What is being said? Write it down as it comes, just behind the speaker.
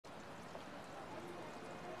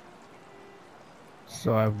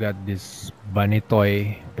So I've got this bunny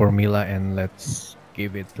toy for Mila and let's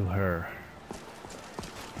give it to her.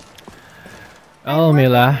 Oh,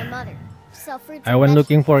 Mila. I went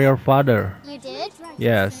looking for your father. You did?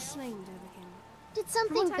 Yes. Did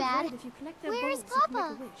something bad? Where is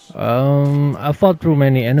Papa? I fought through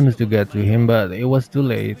many enemies to get to him, but it was too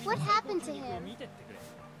late. What happened to him?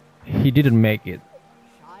 He didn't make it.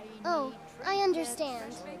 Oh, I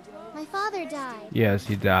understand. My father died. Yes,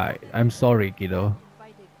 he died. I'm sorry, kiddo.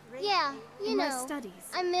 Yeah, you know,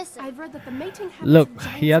 I miss him. I've read that the mating habits Look, of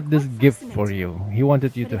giants he had are this quite gift for fascinating. you. He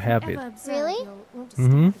wanted you But to if you have ever it. observe, Really? you'll want to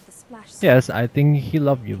Mm-hmm. start with the splash zone. Yes, I think he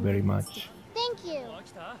loved you Can very get a bit much. sticky. Thank you.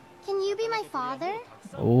 Can you be my father?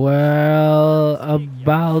 Well,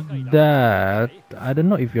 about that, I don't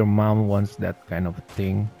know if your mom wants that kind of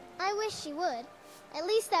thing. I wish she would. At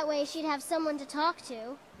least that way she'd have someone to talk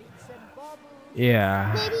to.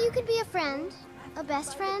 Yeah. Maybe you could be a friend. A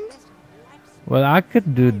best friend? Well, I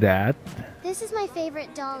could do that. This is my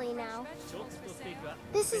favorite dolly now.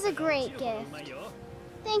 This is a great gift.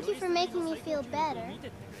 Thank you for making me feel better.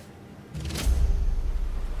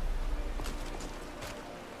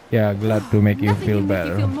 Yeah, glad to make you Nothing feel can make you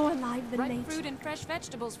feel better. more alive than Ripe nature. fruit and fresh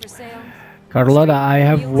vegetables for sale. Carlotta, I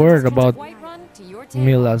have Meals word from about White Run to your table.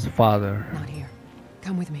 Mila's father. Not here.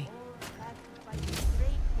 Come with me.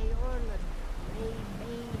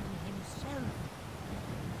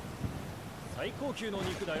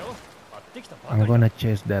 I'm gonna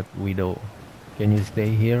chase that widow. Can you stay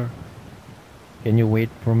here? Can you wait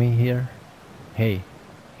for me here? Hey,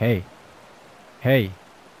 hey, hey.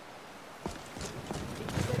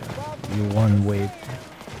 You won't wait.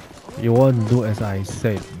 You won't do as I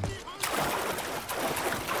said.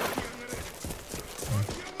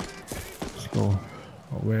 Let's go.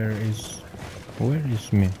 Where is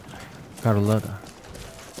me? Carlotta.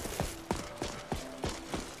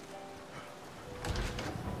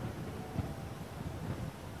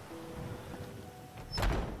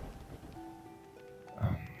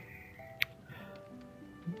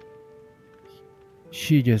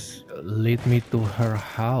 She just led me to her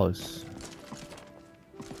house.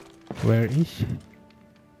 Where is she?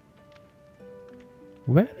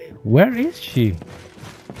 Where is she?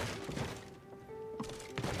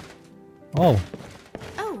 Oh,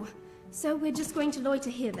 Oh, so we're just going to loiter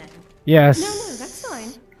here then? yes. No, that's fine.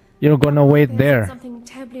 You're gonna wait There's there. something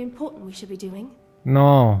terribly important we should be doing.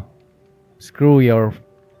 No. Screw your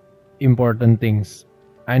important things.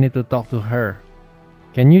 I need to talk to her.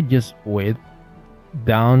 Can you just wait?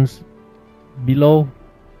 Down below?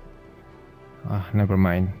 Ah, never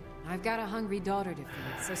mind. I've got a hungry daughter to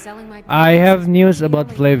feed, so selling my I products have is news the about only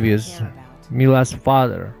thing I Flavius, care about. Mila's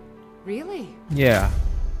father. Really? Yeah.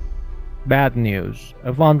 Bad news.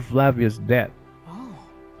 I found Flavius dead. Oh.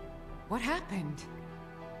 What happened?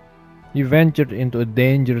 He ventured into a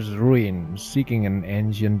dangerous ruin, seeking an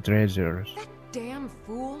ancient treasure. That damn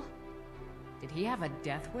fool? Did he have a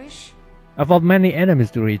death wish? I fought many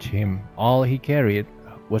enemies to reach him. All he carried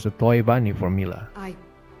was a toy bunny for Mila.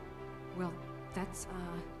 Well, that's,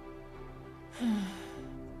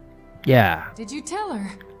 Yeah. Did you tell her?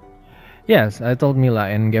 Yes, I told Mila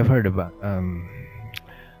and gave her the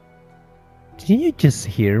Did you just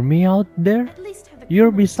hear me out there? At least have the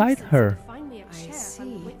You're common beside decency her. to find me a I chair see. while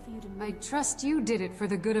we wait for you to move. I trust you did it for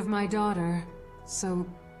the good of my daughter. So,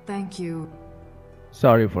 thank you.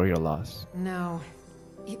 Sorry for your loss. No,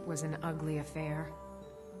 it was an ugly affair.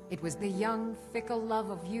 It was the young, fickle love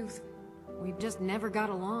of youth. We just never got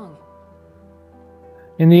along.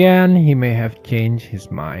 In the end, he may have changed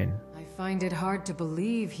his mind. I find it hard to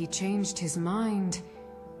believe he changed his mind.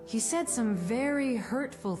 He said some very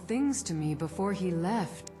hurtful things to me before he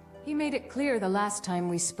left. He made it clear the last time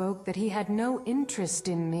we spoke that he had no interest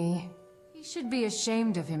in me. He should be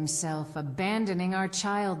ashamed of himself, abandoning our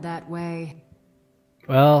child that way.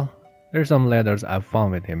 Well, there's some letters I've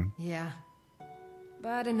found with him. Yeah,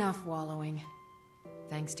 but enough wallowing.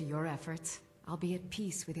 Thanks to your efforts, I'll be at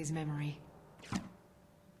peace with his memory.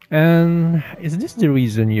 And is this the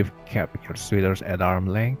reason you've kept your sweethearts at arm's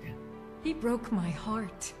length? He broke my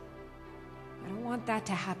heart. I don't want that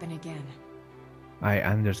to happen again. I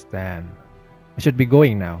understand. I should be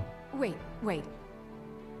going now. Wait.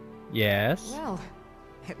 Yes? Well,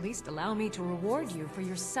 at least allow me to reward you for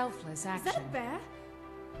your selfless Is action. that fair?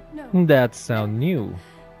 No. That sounds new.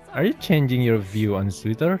 Are you changing your view on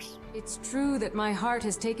sweethearts? It's true that my heart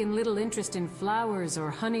has taken little interest in flowers or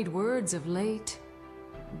honeyed words of late.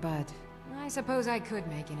 But I suppose I could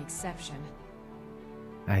make an exception.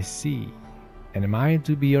 I see. And am I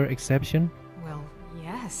to be your exception? Well,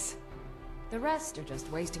 yes. The rest are just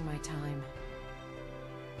wasting my time.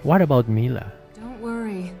 What about Mila? Don't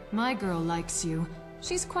worry, my girl likes you.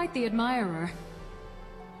 She's quite the admirer.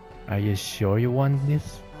 Are you sure you want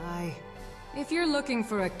this? Aye. If you're looking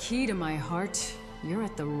for a key to my heart, you're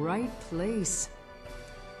at the right place.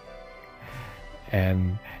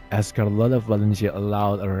 And as Carlotta Valencia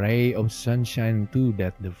allowed a ray of sunshine into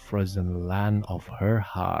that the frozen land of her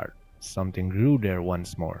heart, something grew there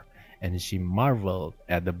once more, and she marveled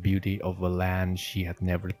at the beauty of a land she had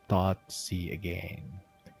never thought to see again.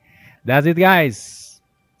 That's it, guys.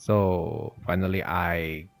 So finally,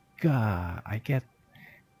 I get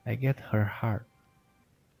her heart.